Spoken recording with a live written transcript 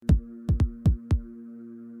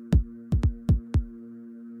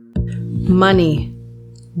money,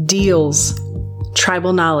 deals,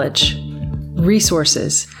 tribal knowledge,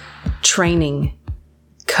 resources, training,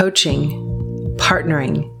 coaching,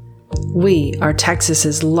 partnering. We are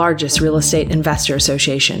Texas's largest real estate investor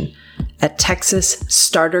association at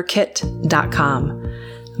texasstarterkit.com.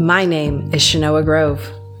 My name is Shanoa Grove.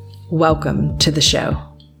 Welcome to the show.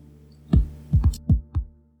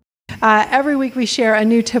 Every week we share a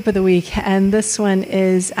new tip of the week, and this one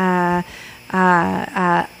is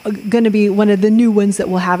going to be one of the new ones that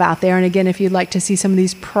we'll have out there. And again, if you'd like to see some of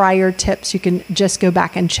these prior tips, you can just go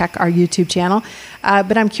back and check our YouTube channel.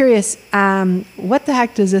 But I'm curious, what the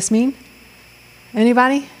heck does this mean?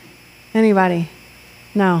 Anybody? Anybody?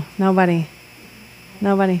 No, nobody.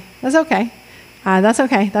 Nobody. That's okay. That's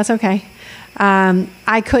okay.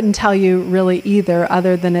 I couldn't tell you really either,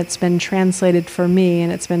 other than it's been translated for me,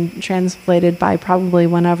 and it's been translated by probably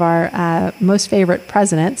one of our most favorite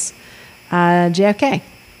presidents, JFK.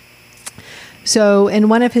 So in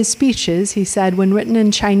one of his speeches, he said, when written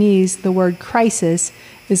in Chinese, the word crisis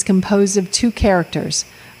is composed of two characters.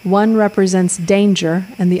 One represents danger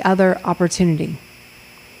and the other opportunity.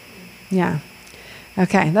 Yeah.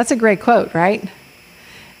 Okay, that's a great quote, right?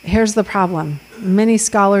 Here's the problem. Many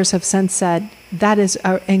scholars have since said that is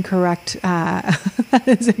incorrect. That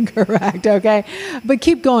is incorrect, okay? But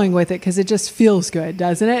keep going with it because it just feels good,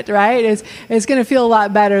 doesn't it, right? It's going to feel a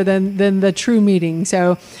lot better than the true meaning.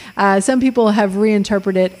 So some people have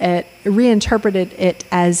reinterpreted it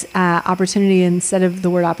as opportunity instead of the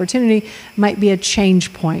word opportunity might be a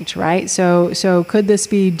change point, right? So could this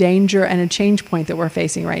be danger and a change point that we're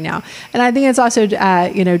facing right now? And I think it's also,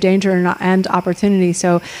 danger and opportunity.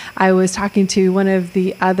 So I was talking to one of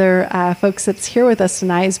the other folks that's here with us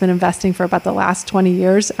tonight. Has been investing for about the last 20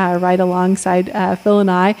 years, right alongside Phil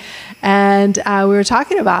and I. And we were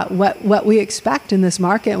talking about what we expect in this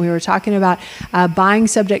market. We were talking about buying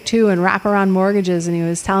subject to and wraparound mortgages. And he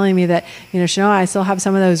was telling me that, Shanoa, I still have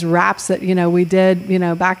some of those wraps that, we did,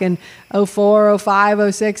 back in 04,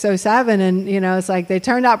 05, 06, 07. And, it's like they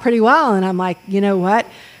turned out pretty well. And I'm like, you know what?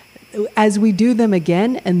 As we do them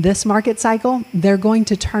again in this market cycle, they're going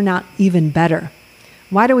to turn out even better.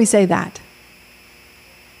 Why do we say that?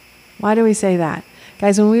 Why do we say that?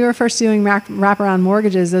 Guys, when we were first doing wraparound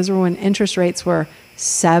mortgages, those were when interest rates were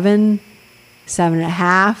 7.5%,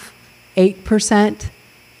 8%,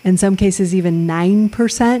 in some cases even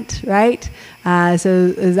 9%, right?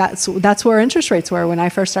 So that's where interest rates were when I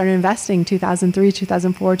first started investing, 2003,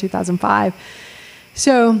 2004, 2005.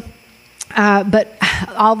 So, but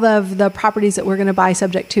all of the properties that we're going to buy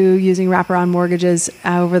subject to using wraparound mortgages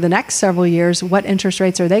over the next several years, what interest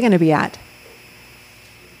rates are they going to be at?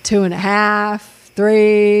 2.5%,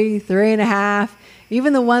 3%, 3.5%.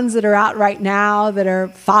 Even the ones that are out right now that are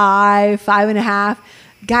 5%, 5.5%.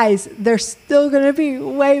 Guys, they're still going to be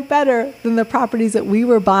way better than the properties that we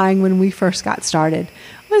were buying when we first got started.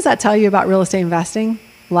 What does that tell you about real estate investing?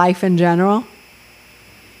 Life in general?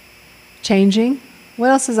 Changing? What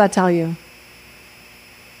else does that tell you?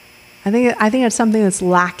 I think it's something that's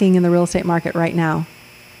lacking in the real estate market right now.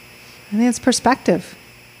 I think it's perspective.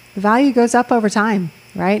 The value goes up over time,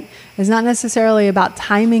 right? It's not necessarily about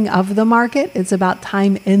timing of the market. It's about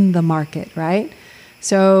time in the market, right?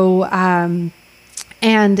 So,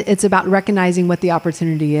 and it's about recognizing what the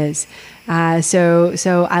opportunity is.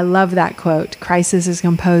 So I love that quote. Crisis is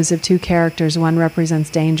composed of two characters. One represents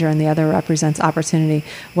danger and the other represents opportunity,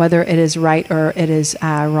 whether it is right or it is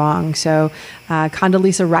wrong. So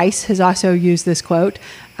Condoleezza Rice has also used this quote,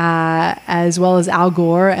 as well as Al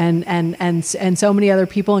Gore and so many other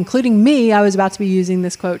people, including me. I was about to be using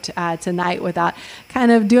this quote tonight without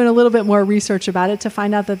kind of doing a little bit more research about it to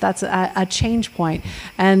find out that that's a change point.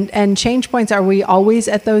 And change points, are we always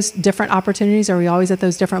at those different opportunities? Are we always at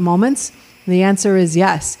those different moments? The answer is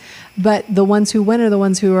yes. But the ones who win are the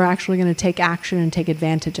ones who are actually going to take action and take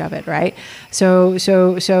advantage of it, right? So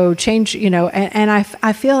change, and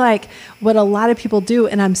I feel like what a lot of people do,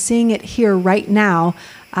 and I'm seeing it here right now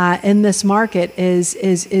in this market,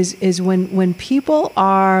 is when people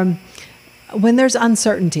are, when there's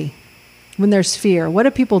uncertainty, when there's fear, what do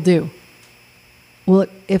people do? Will it,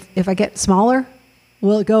 if I get smaller,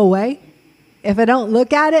 will it go away? If I don't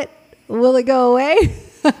look at it, will it go away?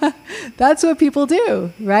 That's what people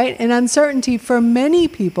do, right? And uncertainty for many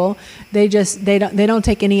people, they don't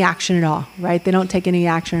take any action at all, right? They don't take any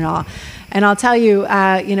action at all. And I'll tell you,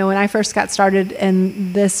 when I first got started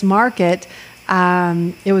in this market,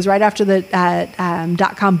 it was right after the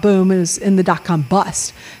dot-com boom. It was in the dot-com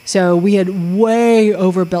bust. So we had way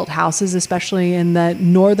overbuilt houses, especially in the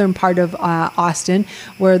northern part of Austin,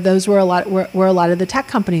 where those were where a lot of the tech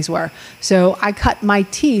companies were. So I cut my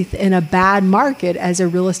teeth in a bad market as a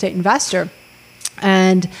real estate investor.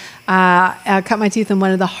 And I cut my teeth in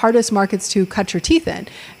one of the hardest markets to cut your teeth in.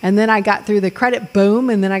 And then I got through the credit boom,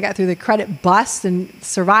 and then I got through the credit bust and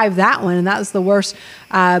survived that one. And that was the worst,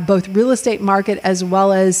 both real estate market as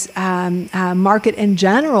well as market in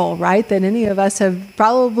general, right, that any of us have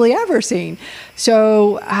probably ever seen.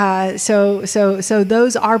 So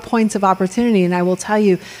those are points of opportunity. And I will tell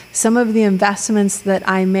you, some of the investments that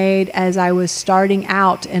I made as I was starting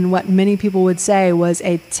out in what many people would say was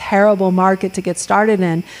a terrible market to get started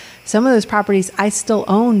in, some of those properties I still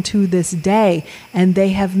own to this day, and they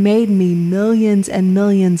have made me millions and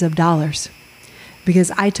millions of dollars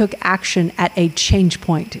because I took action at a change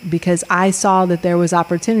point, because I saw that there was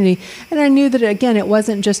opportunity. And I knew that, again, it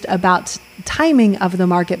wasn't just about timing of the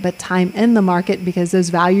market, but time in the market, because those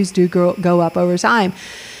values do go up over time.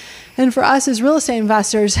 And for us as real estate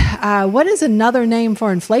investors, what is another name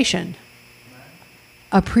for inflation?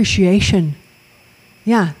 Appreciation.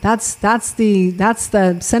 Yeah, that's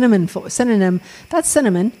the synonym. That's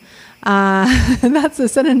cinnamon. That's the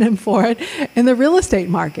synonym for it in the real estate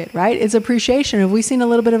market, right? It's appreciation. Have we seen a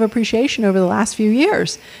little bit of appreciation over the last few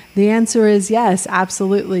years? The answer is yes,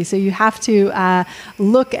 absolutely. So you have to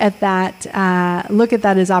look at that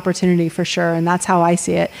as opportunity for sure, and that's how I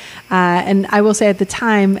see it. And I will say, at the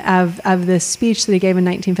time of this speech that he gave in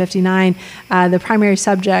 1959, the primary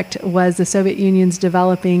subject was the Soviet Union's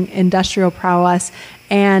developing industrial prowess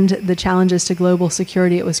and the challenges to global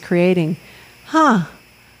security it was creating.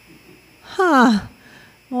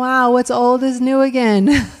 Wow, what's old is new again.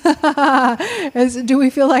 Do we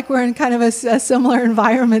feel like we're in kind of a similar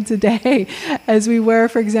environment today as we were,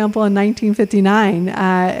 for example, in 1959?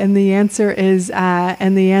 And the answer is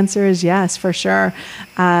yes, for sure.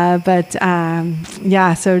 So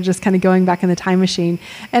just kind of going back in the time machine.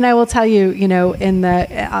 And I will tell you,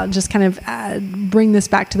 I'll just kind of bring this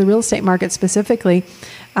back to the real estate market specifically.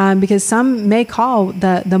 Because some may call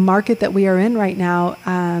the market that we are in right now,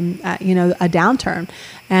 a downturn.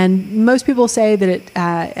 And most people say that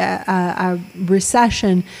a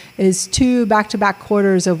recession is 2 back-to-back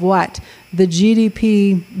quarters of what? The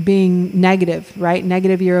GDP being negative, right?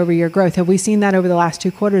 Negative year-over-year growth. Have we seen that over the last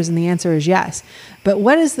 2 quarters? And the answer is yes. But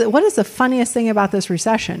what is the funniest thing about this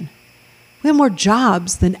recession? We have more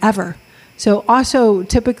jobs than ever. So also,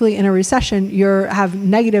 typically in a recession, you have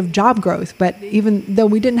negative job growth. But even though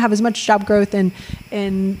we didn't have as much job growth in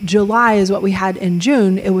July as what we had in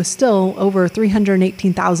June, it was still over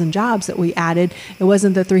 318,000 jobs that we added. It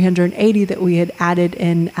wasn't the 380 that we had added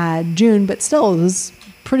in June, but still, it was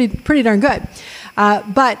pretty darn good.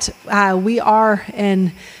 But we are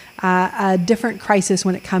in a different crisis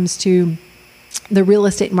when it comes to the real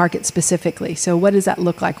estate market specifically. So what does that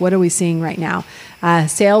look like? What are we seeing right now?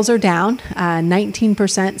 Sales are down 19%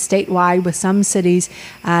 statewide, with some cities,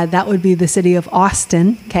 that would be the city of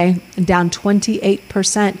Austin, okay, down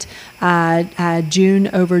 28% June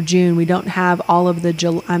over June. We don't have all of the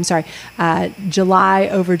July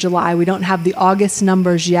over July. We don't have the August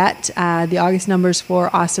numbers yet. The August numbers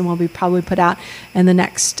for Austin will be probably put out in the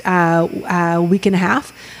next week and a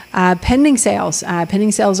half. Pending sales.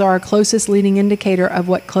 Pending sales are our closest leading indicator of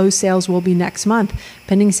what closed sales will be next month.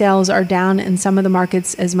 Pending sales are down in some of the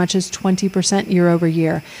markets as much as 20% year over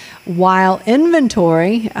year. While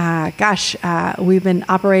inventory, we've been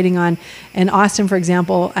operating on, in Austin, for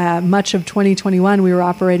example, much of 2021, we were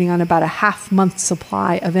operating on about a half-month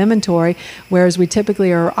supply of inventory, whereas we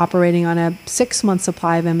typically are operating on a 6-month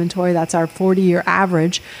supply of inventory. That's our 40-year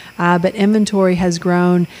average. But inventory has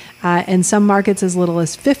grown in some markets as little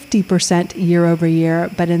as 50% year over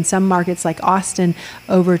year, but in some markets like Austin,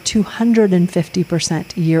 over 250%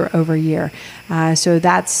 year over year. So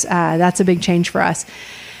that's a big change for us.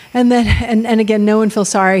 And then, and again, no one feels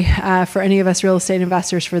sorry for any of us real estate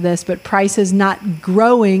investors for this, but price is not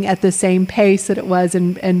growing at the same pace that it was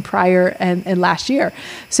in prior and last year.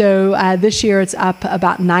 So this year it's up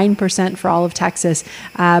about 9% for all of Texas,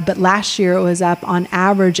 but last year it was up on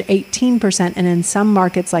average 18%, and in some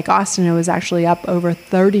markets like Austin, it was actually up over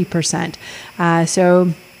 30%.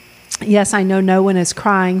 So yes, I know no one is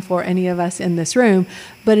crying for any of us in this room,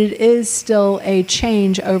 but it is still a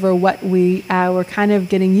change over what we were kind of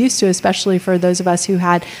getting used to, especially for those of us who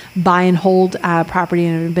had buy and hold property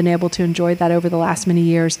and have been able to enjoy that over the last many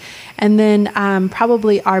years. And then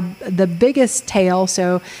probably the biggest tail.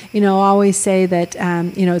 So, I always say that,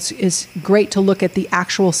 it's great to look at the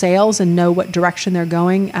actual sales and know what direction they're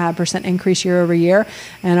going, percent increase year over year.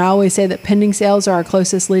 And I always say that pending sales are our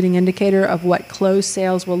closest leading indicator of what closed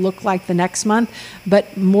sales will look like the next month.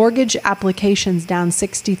 But mortgage applications down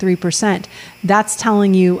 63%. That's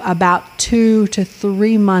telling you about 2 to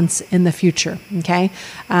 3 months in the future. Okay.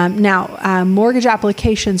 Now, mortgage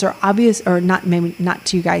applications are obvious, or not, maybe not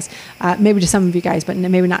to you guys, maybe to some of you guys, but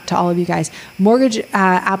maybe not to all of you guys. Mortgage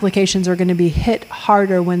applications are going to be hit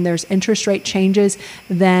harder when there's interest rate changes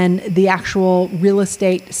than the actual real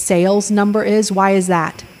estate sales number is. Why is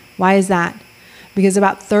that? Why is that? Because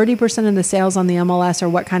about 30% of the sales on the MLS are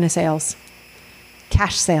what kind of sales?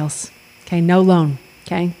 Cash sales. Okay, no loan.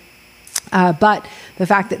 Okay. But the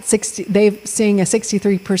fact that they've seeing a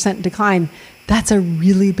 63% decline, that's a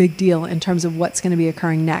really big deal in terms of what's going to be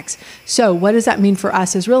occurring next. So what does that mean for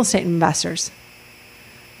us as real estate investors?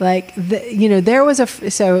 Like, there was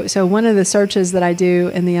so one of the searches that I do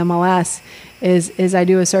in the MLS is I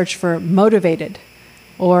do a search for motivated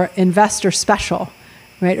or investor special,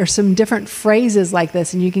 right? Or some different phrases like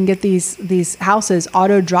this. And you can get these houses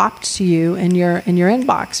auto dropped to you in your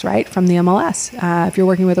inbox, right? From the MLS, if you're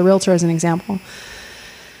working with a realtor as an example.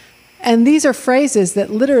 And these are phrases that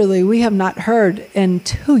literally we have not heard in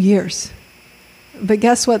 2 years. But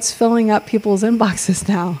guess what's filling up people's inboxes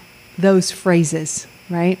now? Those phrases,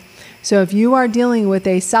 right? So if you are dealing with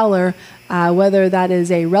a seller, whether that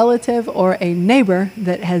is a relative or a neighbor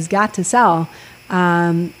that has got to sell,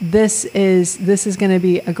 this is going to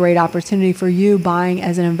be a great opportunity for you buying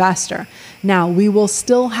as an investor. Now, we will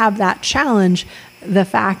still have that challenge, the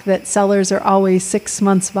fact that sellers are always 6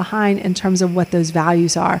 months behind in terms of what those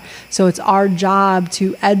values are. So it's our job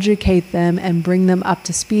to educate them and bring them up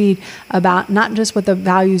to speed about not just what the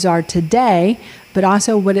values are today, but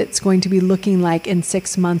also what it's going to be looking like in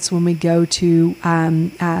 6 months when we go to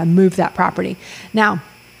move that property. Now,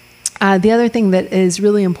 the other thing that is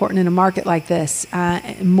really important in a market like this,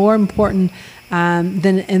 more important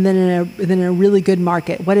than in a really good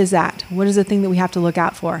market, what is that? What is the thing that we have to look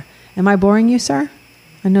out for? Am I boring you, sir?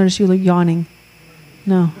 I notice you look yawning.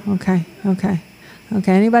 No. Okay.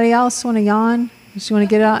 Anybody else want to yawn? Just want to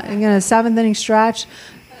get out and get a 7th inning stretch?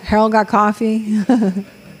 Harold got coffee.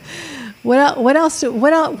 What else?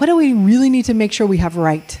 What do we really need to make sure we have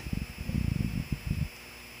right?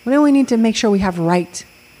 What do we need to make sure we have right?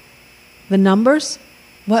 The numbers?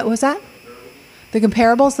 What was that? The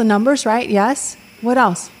comparables, the numbers, right? Yes. What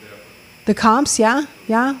else? The comps, yeah.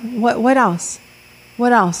 What else?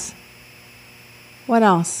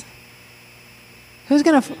 Who's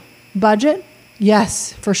going to budget?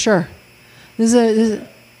 Yes, for sure. This is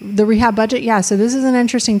the rehab budget. Yeah. So this is an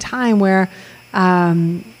interesting time where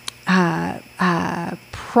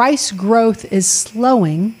price growth is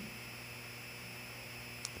slowing,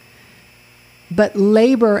 but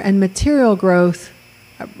labor and material growth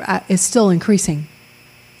is still increasing.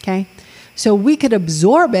 Okay. So we could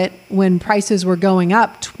absorb it when prices were going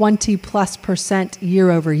up 20+% year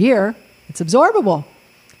over year. It's absorbable.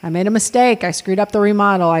 I made a mistake. I screwed up the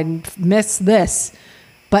remodel. I missed this,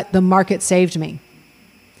 but the market saved me.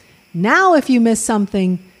 Now, if you miss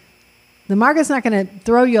something, the market's not going to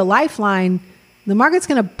throw you a lifeline. The market's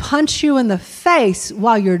going to punch you in the face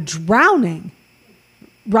while you're drowning.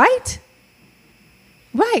 Right?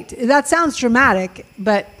 Right. That sounds dramatic,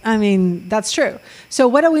 but I mean, that's true. So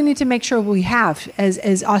what do we need to make sure we have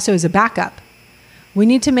as also as a backup? We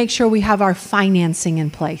need to make sure we have our financing in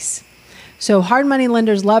place. So hard money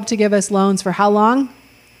lenders love to give us loans for how long?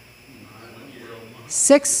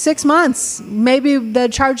 6 months. Maybe they'll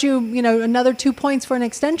charge you, another 2 points for an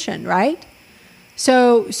extension, right?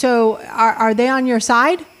 So are they on your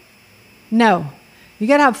side? No. You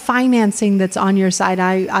got to have financing that's on your side.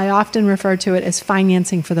 I often refer to it as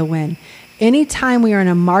financing for the win. Anytime we are in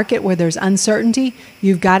a market where there's uncertainty,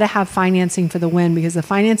 you've got to have financing for the win, because the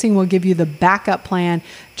financing will give you the backup plan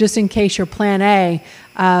just in case your plan A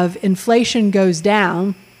of inflation goes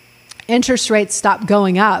down, interest rates stop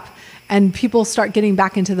going up, and people start getting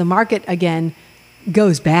back into the market again,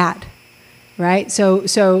 goes bad. Right? So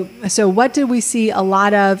what did we see a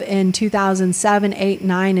lot of in 2007, 8,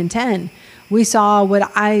 9, and 10? We saw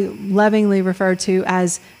what I lovingly refer to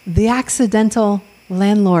as the accidental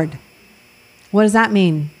landlord. What does that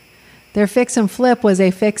mean? Their fix and flip was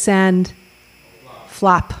a fix and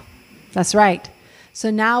flop. That's right. So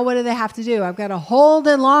now what do they have to do? I've got to hold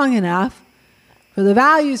it long enough for the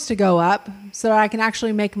values to go up so that I can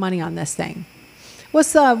actually make money on this thing.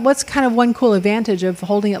 What's kind of one cool advantage of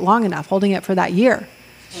holding it long enough, holding it for that year?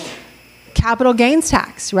 Capital gains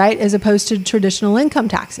tax, right? As opposed to traditional income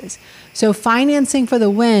taxes. So financing for the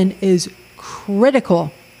win is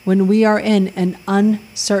critical when we are in an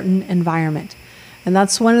uncertain environment. And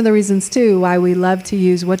that's one of the reasons too why we love to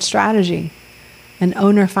use what strategy? An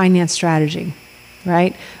owner finance strategy,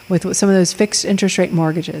 right? With some of those fixed interest rate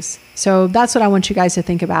mortgages. So that's what I want you guys to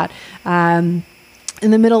think about. In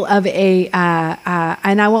the middle of and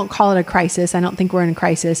I won't call it a crisis. I don't think we're in a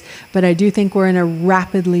crisis, but I do think we're in a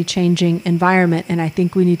rapidly changing environment. And I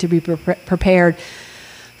think we need to be prepared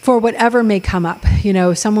for whatever may come up. You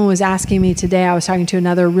know, someone was asking me today, I was talking to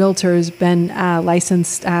another realtor who's been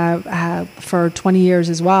licensed for 20 years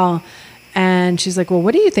as well. And she's like, well,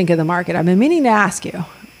 what do you think of the market? I've been meaning to ask you.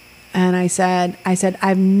 And I said, I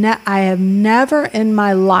have never in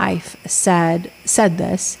my life said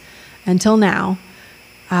this until now,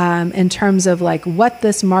 in terms of like what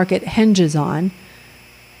this market hinges on.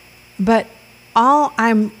 But all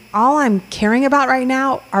I'm caring about right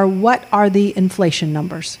now are what are the inflation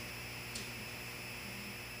numbers.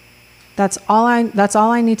 That's all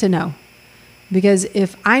I need to know. Because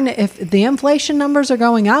if the inflation numbers are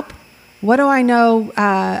going up, what do I know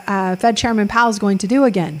Fed Chairman Powell is going to do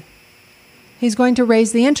again? He's going to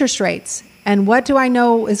raise the interest rates. And what do I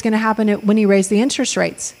know is going to happen when he raises the interest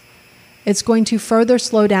rates? It's going to further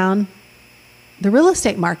slow down the real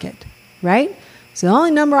estate market, right? So the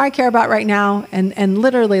only number I care about right now, and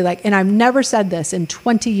literally like, and I've never said this in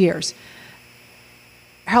 20 years.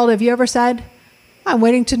 Harold, have you ever said, I'm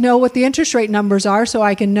waiting to know what the interest rate numbers are so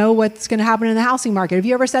I can know what's going to happen in the housing market? Have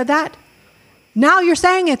you ever said that? Now you're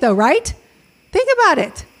saying it though, right? Think about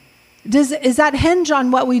it. Is that hinge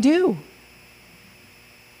on what we do?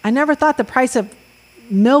 I never thought the price of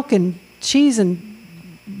milk and cheese and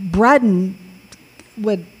bread and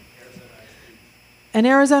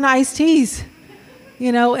Arizona iced teas,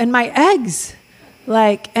 you know, and my eggs,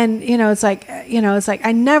 like, and it's like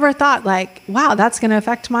I never thought like, wow, that's going to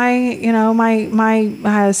affect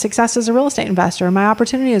my success as a real estate investor, my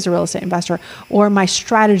opportunity as a real estate investor, or my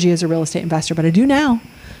strategy as a real estate investor. But I do now,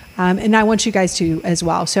 and I want you guys to as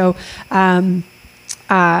well. So. And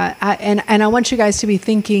I want you guys to be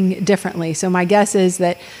thinking differently. So my guess is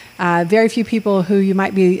that very few people who you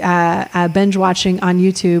might be binge watching on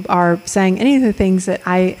YouTube are saying any of the things that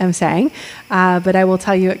I am saying. But I will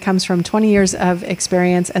tell you it comes from 20 years of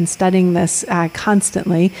experience and studying this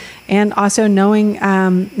constantly, and also knowing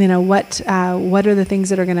what are the things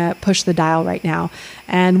that are going to push the dial right now.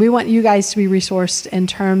 And we want you guys to be resourced in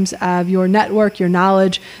terms of your network, your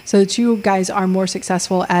knowledge, so that you guys are more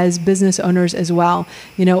successful as business owners as well.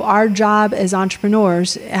 You know, our job as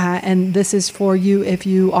entrepreneurs, and this is for you if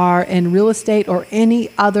you are in real estate or any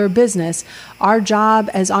other business, our job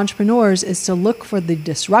as entrepreneurs is to look for the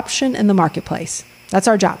disruption in the marketplace. That's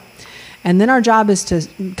our job. And then our job is to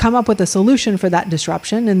come up with a solution for that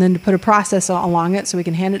disruption, and then to put a process along it so we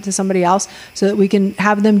can hand it to somebody else so that we can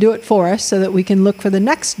have them do it for us so that we can look for the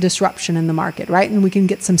next disruption in the market, right? And we can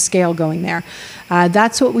get some scale going there.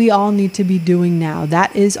 That's what we all need to be doing now.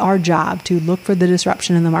 That is our job, to look for the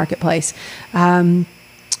disruption in the marketplace.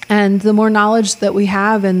 And the more knowledge that we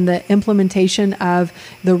have and the implementation of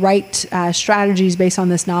the right strategies based on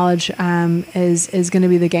this knowledge is going to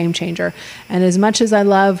be the game changer. And as much as I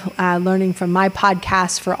love learning from my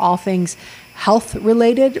podcast for all things health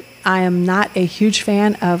related, I am not a huge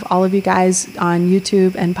fan of all of you guys on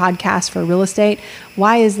YouTube and podcasts for real estate.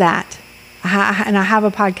 Why is that? And I have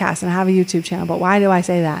a podcast and I have a YouTube channel, but why do I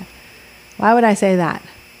say that? Why would I say that?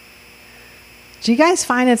 Do you guys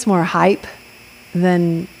find it's more hype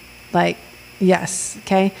than like, yes,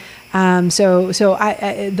 okay. So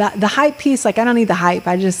the hype piece, like I don't need the hype.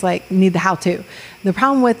 I just like need the how-to. The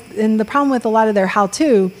problem with a lot of their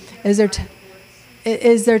how-to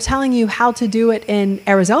is they're telling you how to do it in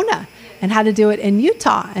Arizona and how to do it in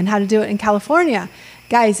Utah and how to do it in California.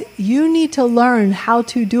 Guys, you need to learn how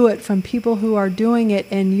to do it from people who are doing it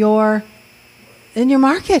in your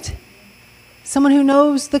market. Someone who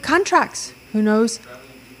knows the contracts, who knows.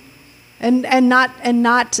 And not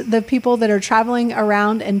the people that are traveling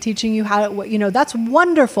around and teaching you how to, that's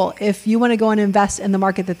wonderful if you want to go and invest in the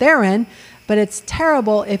market that they're in, but it's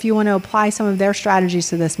terrible if you want to apply some of their strategies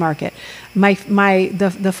to this market.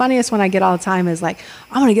 The funniest one I get all the time is like,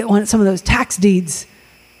 I want to get some of those tax deeds.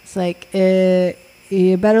 It's like,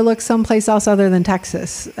 you better look someplace else other than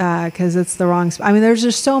Texas, because it's the wrong spot. I mean, there's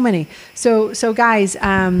just so many. So guys,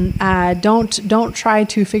 don't try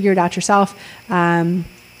to figure it out yourself.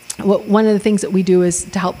 one of the things that we do is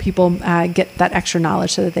to help people get that extra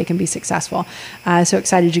knowledge so that they can be successful. So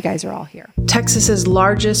excited you guys are all here. Texas's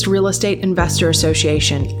largest real estate investor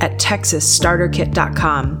association at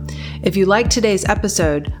TexasStarterKit.com. If you like today's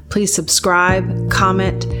episode, please subscribe,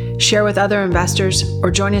 comment, share with other investors,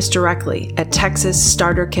 or join us directly at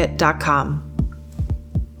TexasStarterKit.com.